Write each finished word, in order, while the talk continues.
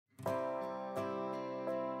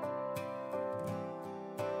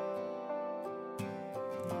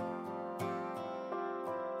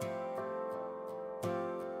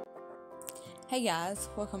Hey guys,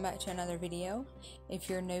 welcome back to another video. If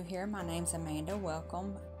you're new here, my name's Amanda.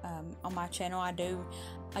 Welcome. On my channel I do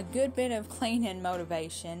a good bit of cleaning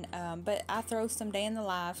motivation, but I throw some day in the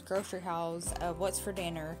life, grocery hauls, what's for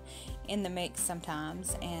dinner in the mix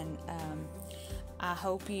sometimes, and I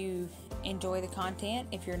hope you enjoy the content.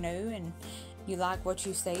 If you're new and you like what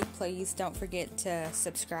you see, please don't forget to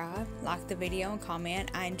subscribe, like the video, and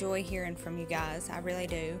comment. I enjoy hearing from you guys. I really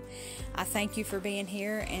do. I thank you for being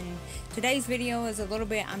here. And today's video is a little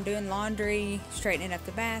bit, I'm doing laundry, straightening up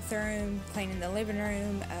the bathroom, cleaning the living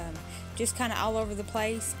room, just kind of all over the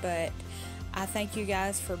place. But I thank you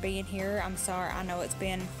guys for being here. I'm sorry, I know it's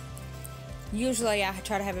been, usually I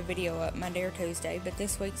try to have a video up Monday or Tuesday, but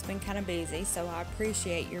this week's been kind of busy, so I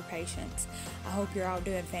appreciate your patience. I hope you're all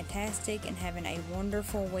doing fantastic and having a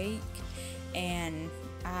wonderful week, and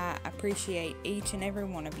I appreciate each and every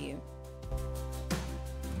one of you.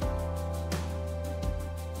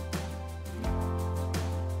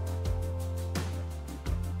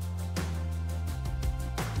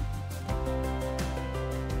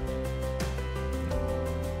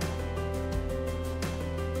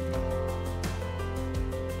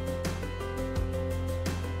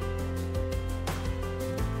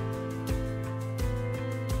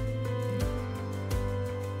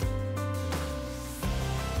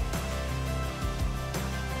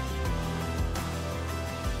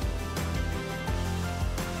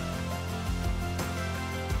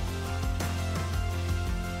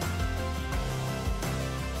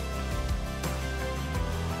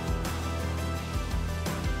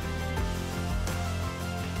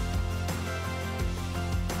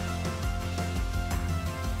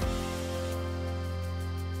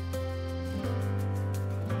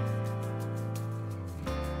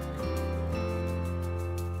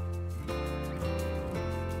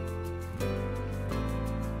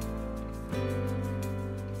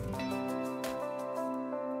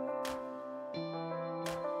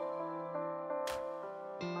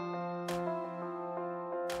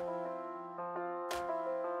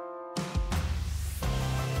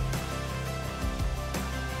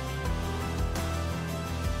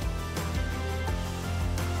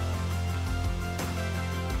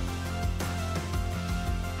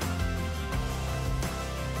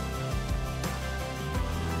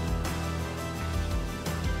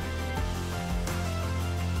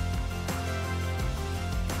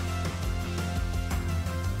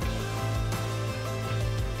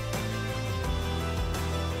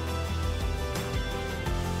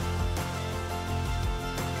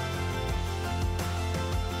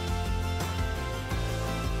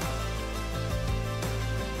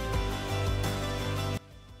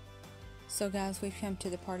 So guys, we've come to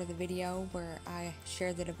the part of the video where I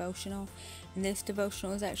share the devotional, and this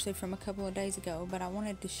devotional is actually from a couple of days ago, but I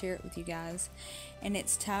wanted to share it with you guys, and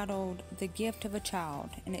it's titled The Gift of a Child,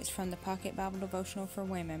 and it's from the Pocket Bible Devotional for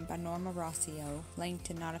Women by Norma Rossio, linked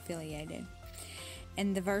and not affiliated.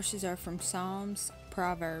 And the verses are from Psalms,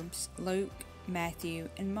 Proverbs, Luke, Matthew,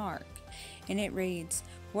 and Mark, and it reads,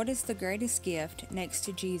 "What is the greatest gift next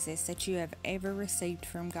to Jesus that you have ever received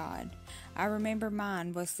from God? I remember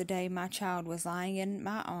mine was the day my child was lying in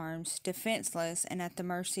my arms, defenseless and at the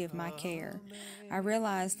mercy of my care. I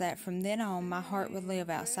realized that from then on my heart would live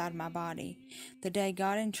outside my body. The day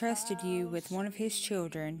God entrusted you with one of His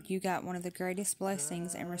children, you got one of the greatest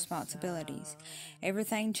blessings and responsibilities.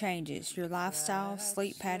 Everything changes, your lifestyle,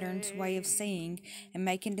 sleep patterns, way of seeing, and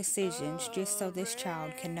making decisions just so this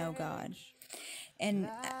child can know God."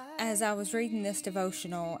 And as I was reading this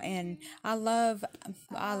devotional, and I love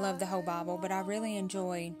the whole Bible, but I really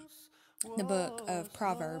enjoy the book of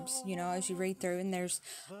Proverbs, as you read through, and there's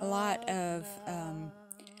a lot of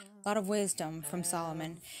wisdom from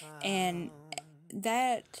Solomon, and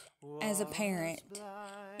that, as a parent,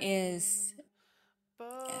 is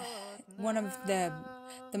one of the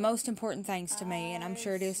most important things to me, and I'm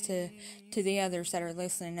sure it is to the others that are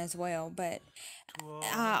listening as well. But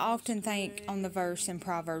I often think on the verse in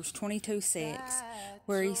Proverbs 22:6,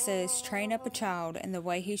 where he says, "Train up a child in the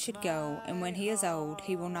way he should go, and when he is old,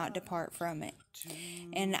 he will not depart from it."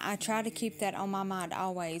 And I try to keep that on my mind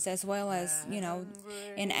always, as well as,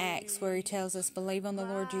 in Acts, where he tells us, "Believe on the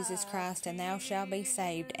Lord Jesus Christ, and thou shalt be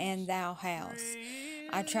saved, and thou house."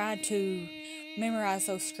 I try to memorize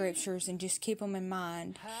those scriptures and just keep them in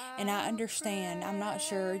mind. And I understand, I'm not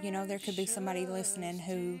sure, there could be somebody listening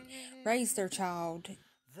who raised their child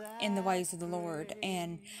in the ways of the Lord,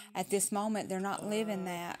 and at this moment they're not living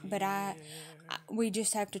that, but we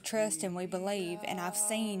just have to trust and we believe. And I've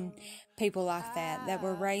seen people like that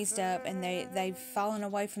were raised up and they've fallen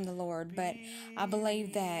away from the Lord, but I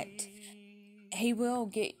believe that he will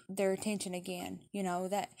get their attention again. You know,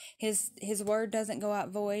 that his word doesn't go out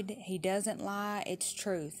void. He doesn't lie. It's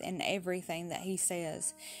truth in everything that he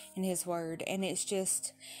says in his word. And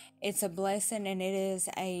it's a blessing, and it is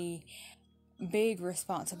a big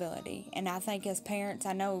responsibility. And I think as parents,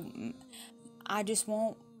 I just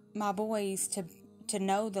want my boys to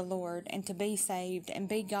know the Lord and to be saved and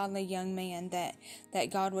be godly young men that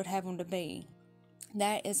God would have them to be.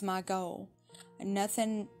 That is my goal.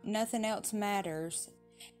 Nothing else matters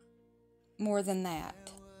more than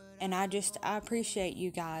that. And I appreciate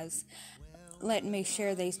you guys letting me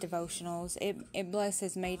share these devotionals. It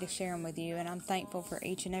blesses me to share them with you, and I'm thankful for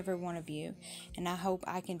each and every one of you. And I hope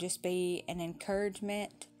I can just be an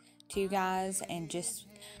encouragement to you guys, and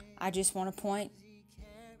I just want to point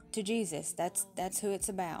to Jesus. That's who it's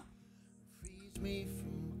about. Frees me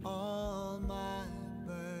from all my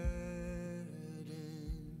burdens.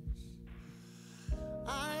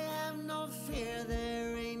 I have no fear,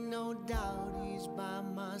 there ain't no doubt. He's by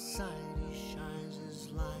my side, he shines his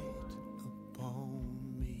light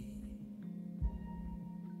upon me.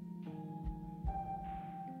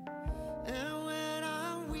 And when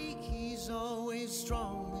I'm weak, he's always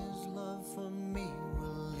strong. His love for me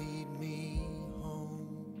will lead me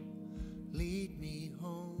home, lead me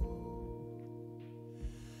home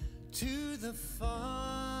to the Father's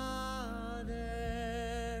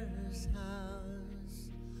house.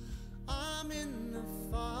 I'm in the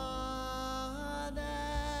Father's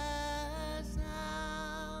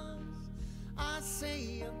house. I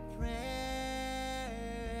say a prayer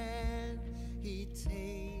and he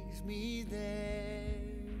takes me there,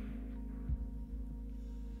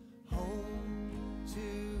 home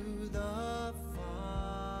to the Father's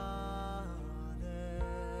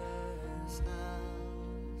house.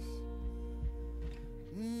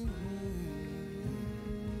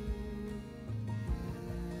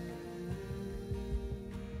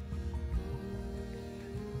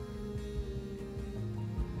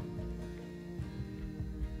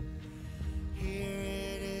 Here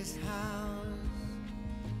it is house,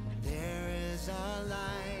 there is a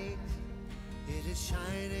light, it is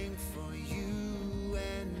shining for you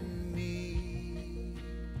and me.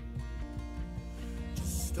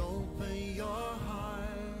 Just open your heart,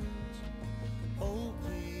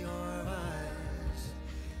 open your eyes,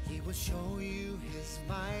 he will show you his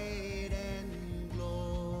might and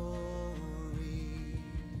glory.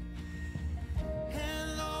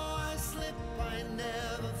 And though I slip, I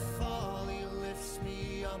never fall. He lifts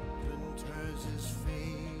me up and turns his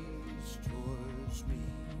face towards me.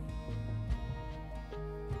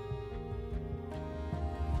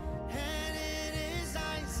 And in his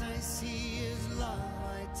eyes I see his love.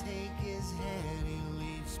 I take his hand, he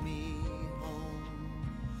leads me home,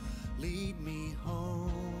 lead me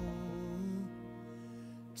home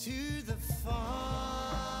to the Father's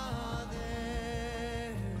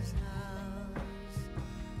house.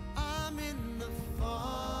 I'm in the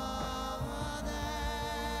Father's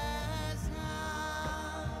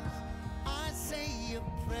house. I say a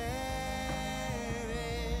prayer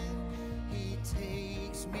and he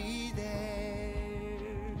takes me there,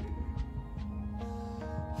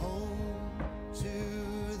 home to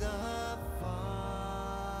the Father's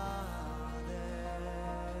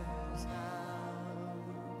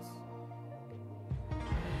house.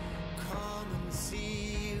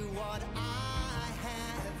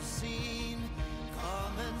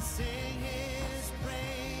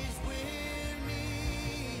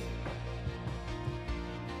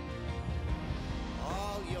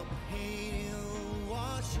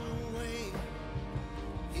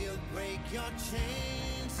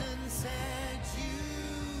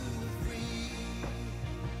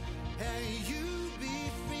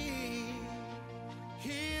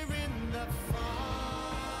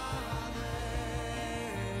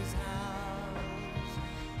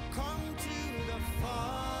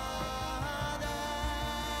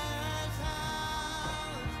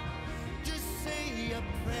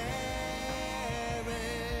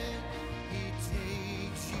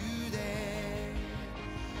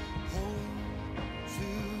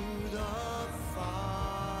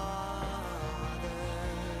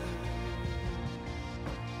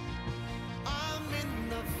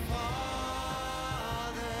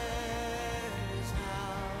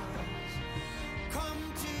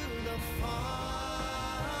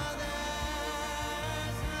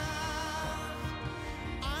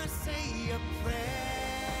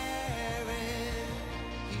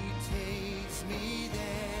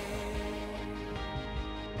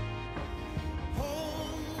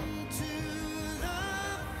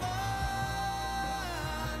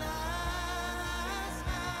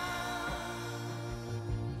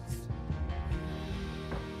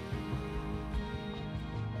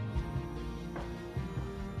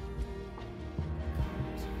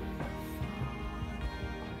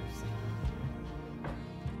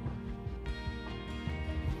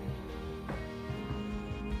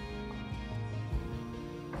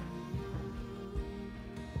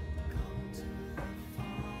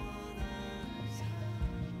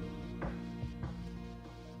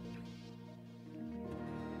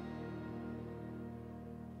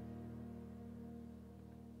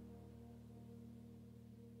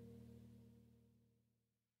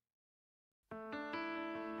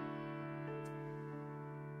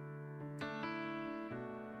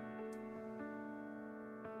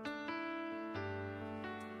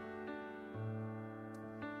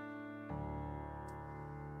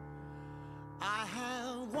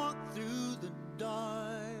 through the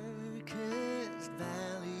darkest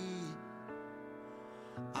valley.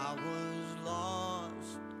 I was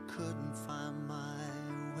lost, couldn't find my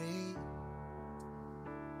way.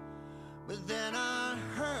 But then I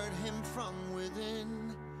heard him from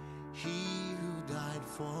within, he who died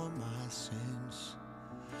for my sins.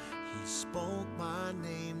 He spoke my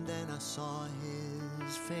name, then I saw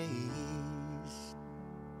his face.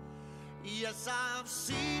 Yes, I've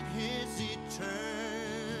seen his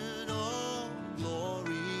eternal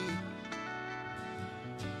glory.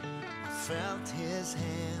 I felt his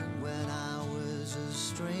hand when I was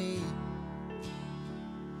astray.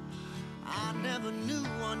 I never knew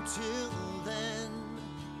until then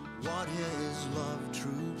what his love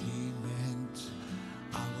truly meant.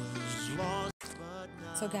 I was lost, but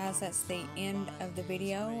now. So guys, that's the end of the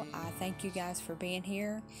video. I thank you guys for being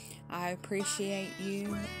here. I appreciate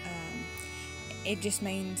you. It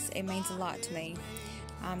means a lot to me.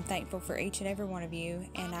 I'm thankful for each and every one of you,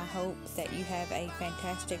 and I hope that you have a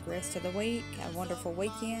fantastic rest of the week, a wonderful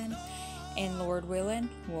weekend, and Lord willing,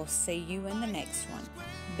 we'll see you in the next one.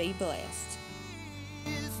 Be blessed.